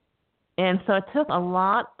 And so it took a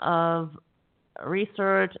lot of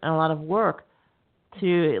research and a lot of work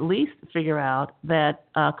to at least figure out that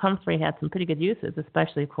comfrey had some pretty good uses,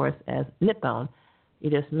 especially, of course, as nip bone. You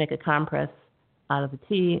just make a compress out of the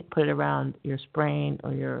tea, put it around your sprain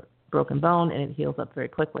or your broken bone, and it heals up very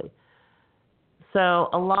quickly. So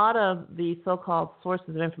a lot of the so-called sources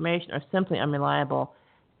of information are simply unreliable,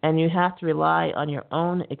 and you have to rely on your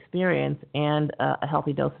own experience and a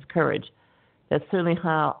healthy dose of courage. That's certainly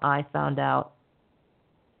how I found out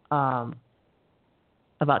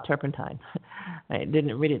about turpentine. I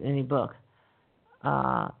didn't read it in any book.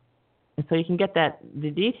 And so you can get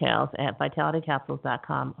the details at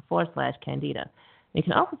vitalitycapsules.com/candida. You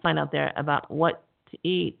can also find out there about what to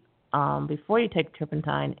eat before you take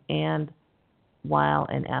turpentine and while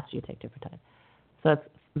and after you take turpentine. So it's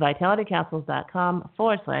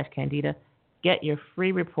vitalitycapsules.com/candida. Get your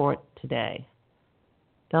free report today.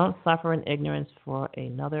 Don't suffer in ignorance for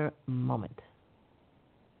another moment.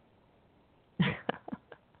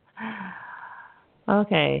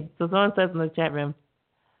 Okay, so someone says in the chat room,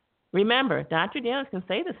 remember, Dr. Daniels can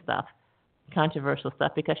say this stuff, controversial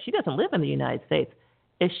stuff, because she doesn't live in the United States.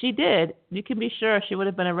 If she did, you can be sure she would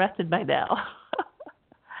have been arrested by now.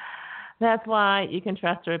 That's why you can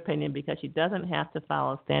trust her opinion, because she doesn't have to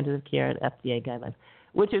follow standard of care and FDA guidelines,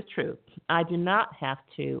 which is true. I do not have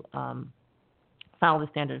to follow the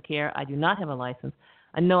standard of care. I do not have a license,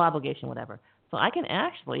 no obligation, whatever. So I can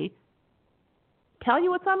actually tell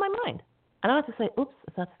you what's on my mind. I don't have to say, oops,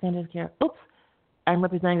 it's not the standard of care. Oops, I'm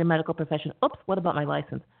representing the medical profession. Oops, what about my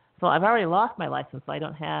license? So I've already lost my license, so I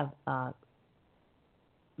don't have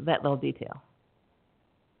that little detail.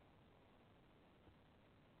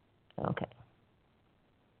 Okay.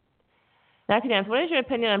 Dr. Dance, what is your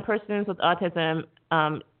opinion on persons with autism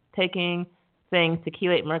taking things to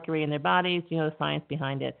chelate mercury in their bodies? Do you know the science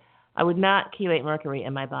behind it? I would not chelate mercury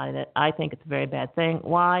in my body. I think it's a very bad thing.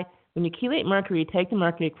 Why? When you chelate mercury, you take the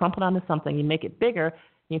mercury, crumple it onto something, you make it bigger,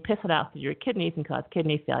 and you piss it out through your kidneys and cause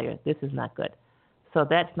kidney failure. This is not good. So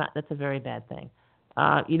that's a very bad thing.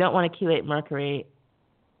 You don't want to chelate mercury,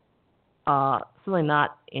 certainly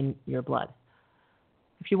not in your blood.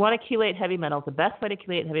 If you want to chelate heavy metals, the best way to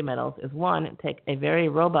chelate heavy metals is, one, take a very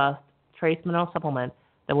robust trace mineral supplement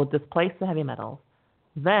that will displace the heavy metals.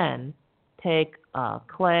 Then take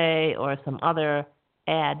clay or some other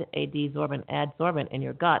adsorbent in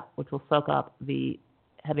your gut, which will soak up the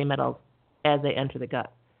heavy metals as they enter the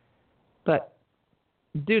gut. But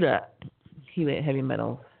do not chelate heavy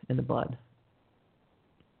metals in the blood.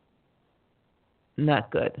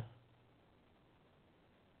 Not good.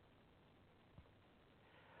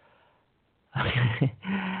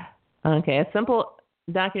 Okay, a simple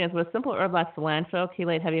document with a simple herb like cilantro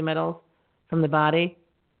chelate heavy metals from the body.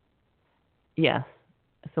 Yes,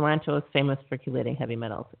 cilantro is famous for chelating heavy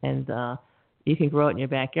metals, and you can grow it in your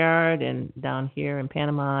backyard and down here in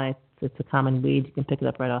Panama. It's a common weed. You can pick it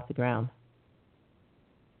up right off the ground.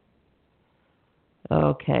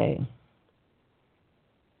 Okay.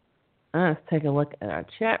 Let's take a look at our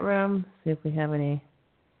chat room, see if we have any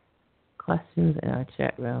questions in our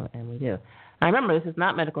chat room, and we do. Now, remember, this is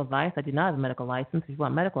not medical advice. I do not have a medical license. If you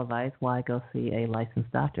want medical advice, why go see a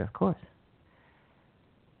licensed doctor, of course.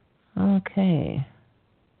 Okay.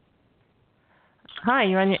 Hi,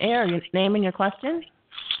 you're on your air. Your name and your question?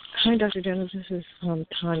 Hi, Dr. Dennis. This is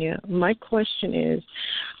Tanya. My question is,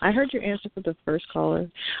 I heard your answer for the first caller.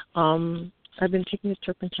 I've been taking the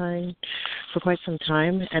turpentine for quite some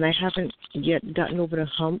time, and I haven't yet gotten over the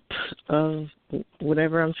hump of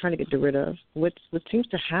whatever I'm trying to get rid of. What seems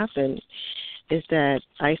to happen is that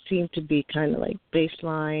I seem to be kind of like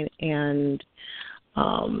baseline, and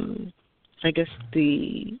I guess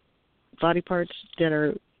the body parts that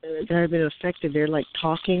have been affected, they're like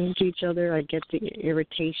talking to each other. I get the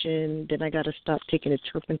irritation, then I got to stop taking the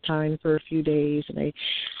turpentine for a few days, and I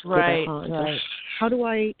go back on. Right. So how do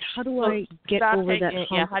I get over that hump?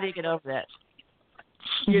 Yeah, how do you get over that?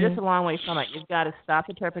 You're just a long way from it. You've got to stop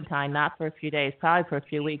the turpentine, not for a few days, probably for a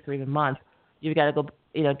few weeks or even months. You've got to go,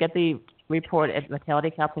 get the report at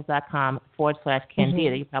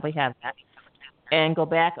vitalitycapsules.com/candida. You probably have that. And go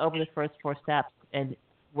back over the first 4 steps and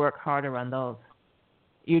work harder on those.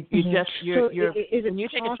 When you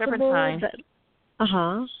take a turpentine.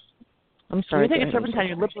 I'm sorry. When you take a turpentine,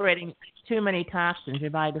 you're liberating too many toxins.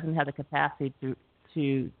 Your body doesn't have the capacity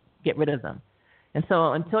to get rid of them. And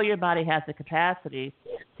so until your body has the capacity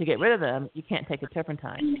to get rid of them, you can't take a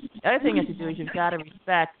turpentine. The other thing you have to do is you've got to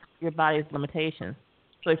respect your body's limitations.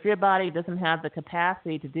 So if your body doesn't have the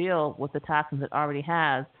capacity to deal with the toxins it already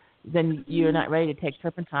has, then you're not ready to take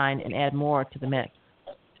turpentine and add more to the mix.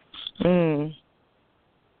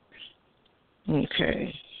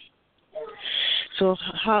 Okay. So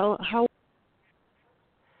how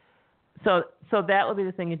So that would be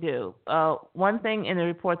the thing you do. One thing in the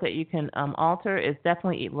report that you can alter is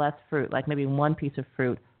definitely eat less fruit. Like maybe one piece of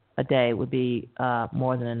fruit a day would be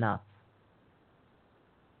more than enough.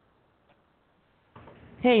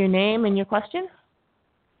 Okay, your name and your question?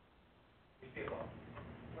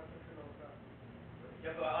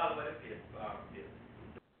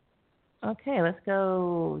 Okay, let's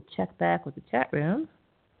go check back with the chat room.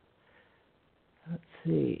 Let's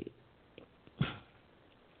see.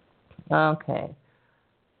 Okay.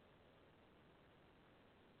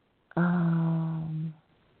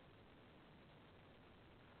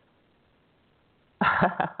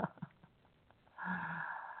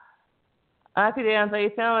 Auntie Dan, are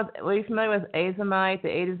you familiar with azomite, the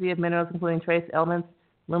A to Z of minerals, including trace elements?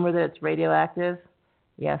 Rumor that it's radioactive?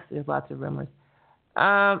 Yes, there's lots of rumors.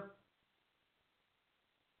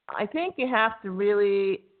 I think you have to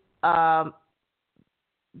really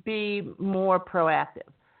be more proactive.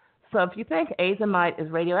 So if you think azomite is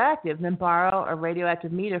radioactive, then borrow a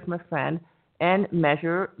radioactive meter from a friend and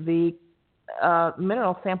measure the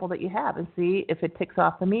mineral sample that you have and see if it ticks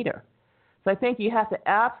off the meter. So I think you have to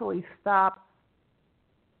absolutely stop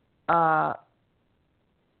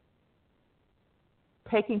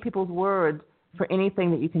taking people's words for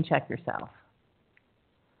anything that you can check yourself.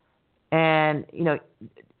 And,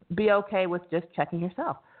 be okay with just checking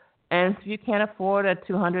yourself. And if you can't afford a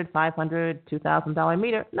 $200, $500, $2,000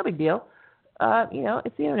 meter, no big deal.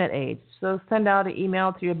 It's the internet age. So send out an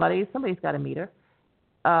email to your buddies. Somebody's got a meter.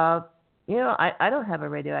 I don't have a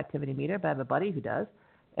radioactivity meter, but I have a buddy who does.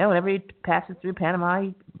 And whenever he passes through Panama,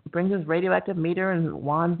 he brings his radioactive meter and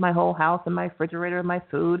wands my whole house and my refrigerator and my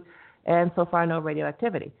food. And so far, no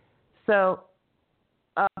radioactivity. So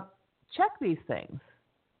check these things.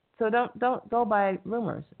 So don't go by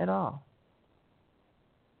rumors at all.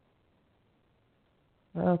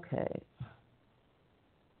 Okay.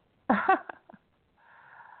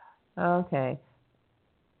 Okay.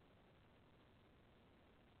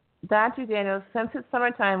 Dr. Daniels, since it's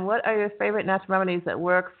summertime, what are your favorite natural remedies that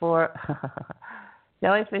work for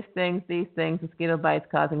jellyfish stings, bee stings, mosquito bites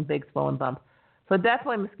causing big swollen bumps? So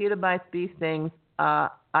definitely mosquito bites, bee stings,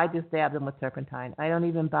 I just dab them with turpentine. I don't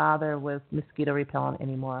even bother with mosquito repellent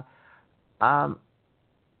anymore. I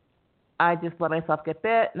just let myself get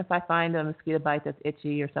bit, and if I find a mosquito bite that's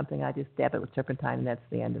itchy or something, I just dab it with turpentine, and that's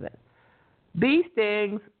the end of it. Bee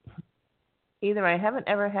stings, either I haven't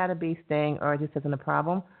ever had a bee sting or it just isn't a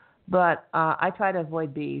problem, but I try to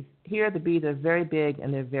avoid bees. Here, the bees are very big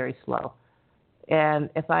and they're very slow. And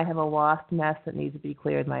if I have a wasp nest that needs to be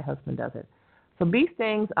cleared, my husband does it. So bee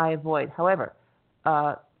stings I avoid. However,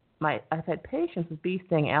 I've had patients with bee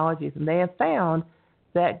sting allergies, and they have found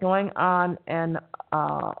that going on an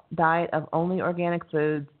diet of only organic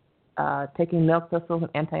foods, taking milk thistles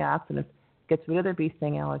and antioxidants, gets rid of their bee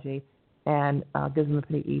sting allergy and gives them a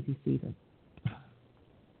pretty easy season.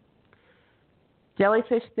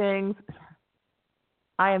 Jellyfish stings,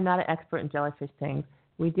 I am not an expert in jellyfish stings.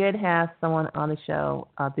 We did have someone on the show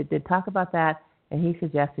that did talk about that, and he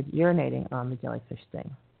suggested urinating on the jellyfish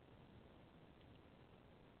sting.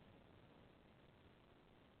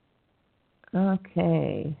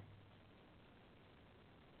 Okay.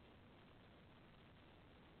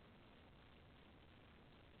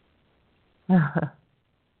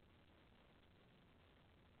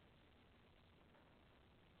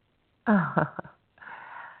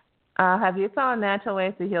 Have you found natural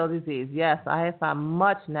ways to heal disease? Yes, I have found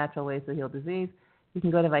much natural ways to heal disease. You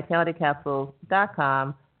can go to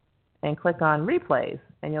vitalitycapsules.com and click on replays,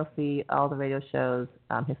 and you'll see all the radio shows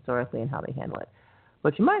historically and how they handle it.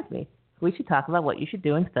 Which reminds me, we should talk about what you should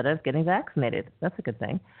do instead of getting vaccinated. That's a good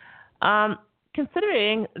thing.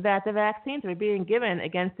 Considering that the vaccines are being given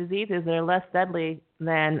against diseases that are less deadly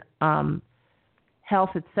than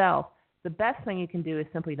health itself, the best thing you can do is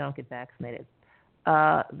simply don't get vaccinated.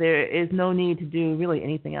 There is no need to do really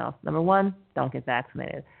anything else. Number one, don't get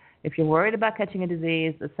vaccinated. If you're worried about catching a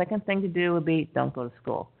disease, the second thing to do would be don't go to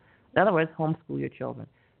school. In other words, homeschool your children.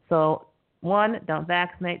 So, one, don't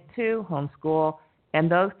vaccinate. Two, homeschool. And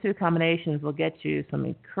those two combinations will get you some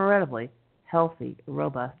incredibly healthy,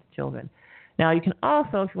 robust children. Now, you can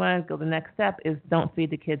also, if you want to go the next step, is don't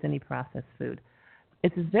feed the kids any processed food.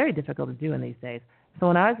 It's very difficult to do in these days. So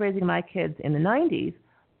when I was raising my kids in the 90s,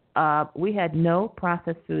 we had no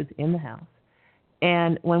processed foods in the house.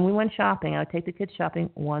 And when we went shopping, I would take the kids shopping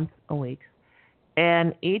once a week.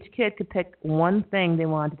 And each kid could pick one thing they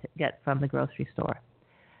wanted to get from the grocery store.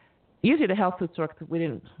 Usually the health food store, because we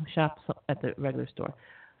didn't shop at the regular store.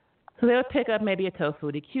 So they would pick up maybe a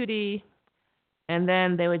Tofutti Cutie, and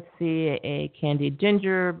then they would see a candied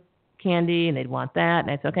ginger candy, and they'd want that, and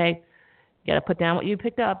it's okay. You got to put down what you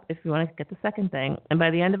picked up if you want to get the second thing. And by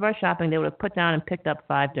the end of our shopping, they would have put down and picked up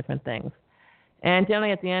 5 different things. And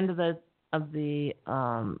generally, at the end of the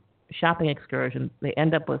shopping excursion, they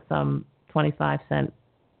end up with some 25-cent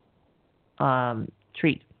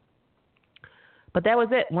treat. But that was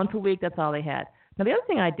it. Once a week, that's all they had. Now, the other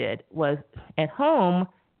thing I did was at home,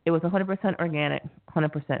 it was 100% organic,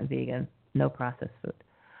 100% vegan, no processed food.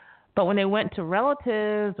 But when they went to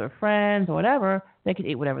relatives or friends or whatever, they could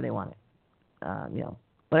eat whatever they wanted.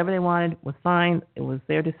 Whatever they wanted was fine. It was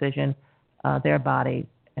their decision, their body,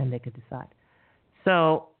 and they could decide.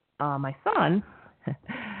 So my son,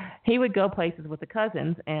 he would go places with the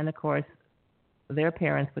cousins, and, of course, their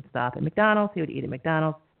parents would stop at McDonald's. He would eat at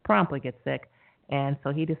McDonald's, promptly get sick. And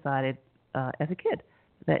so he decided as a kid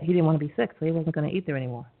that he didn't want to be sick, so he wasn't going to eat there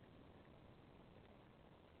anymore.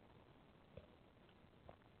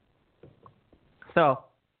 So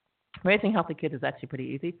raising healthy kids is actually pretty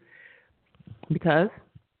easy because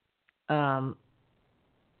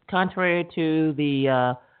contrary to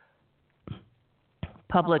the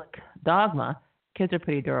public dogma, kids are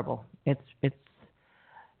pretty durable. It's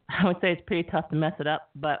I would say it's pretty tough to mess it up,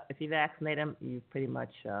 but if you vaccinate them, you've pretty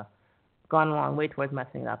much gone a long way towards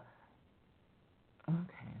messing it up.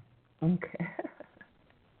 Okay.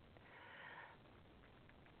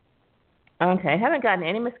 Okay, I haven't gotten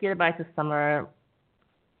any mosquito bites this summer.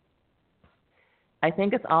 I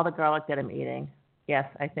think it's all the garlic that I'm eating. Yes,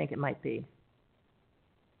 I think it might be.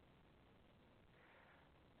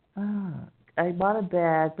 I bought a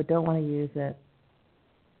bag but don't want to use it.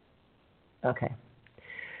 Okay.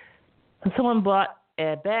 Someone bought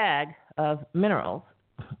a bag of minerals,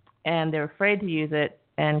 and they're afraid to use it,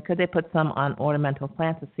 and could they put some on ornamental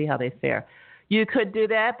plants to see how they fare? You could do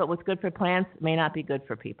that, but what's good for plants may not be good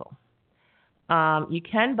for people. You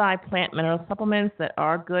can buy plant mineral supplements that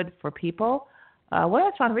are good for people. What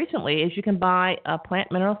I found recently is you can buy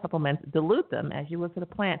plant mineral supplements, dilute them as you would for the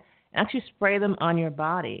plant, and actually spray them on your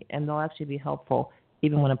body, and they'll actually be helpful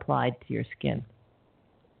even when applied to your skin.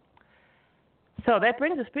 So that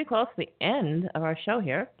brings us pretty close to the end of our show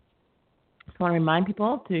here. I want to remind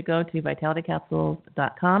people to go to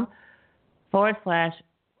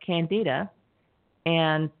vitalitycapsules.com/Candida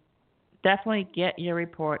and definitely get your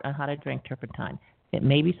report on how to drink turpentine. It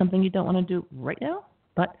may be something you don't want to do right now,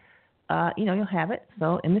 but you'll have it.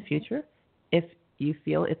 So in the future, if you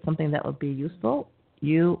feel it's something that will be useful,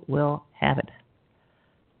 you will have it.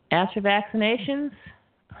 As for vaccinations,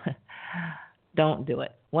 don't do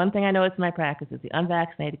it. One thing I noticed in my practice is the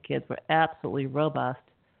unvaccinated kids were absolutely robust.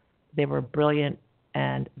 They were brilliant,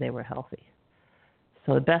 and they were healthy.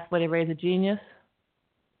 So the best way to raise a genius,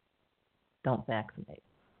 don't vaccinate.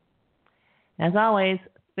 As always,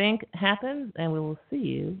 think happens, and we will see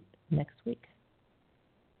you next week.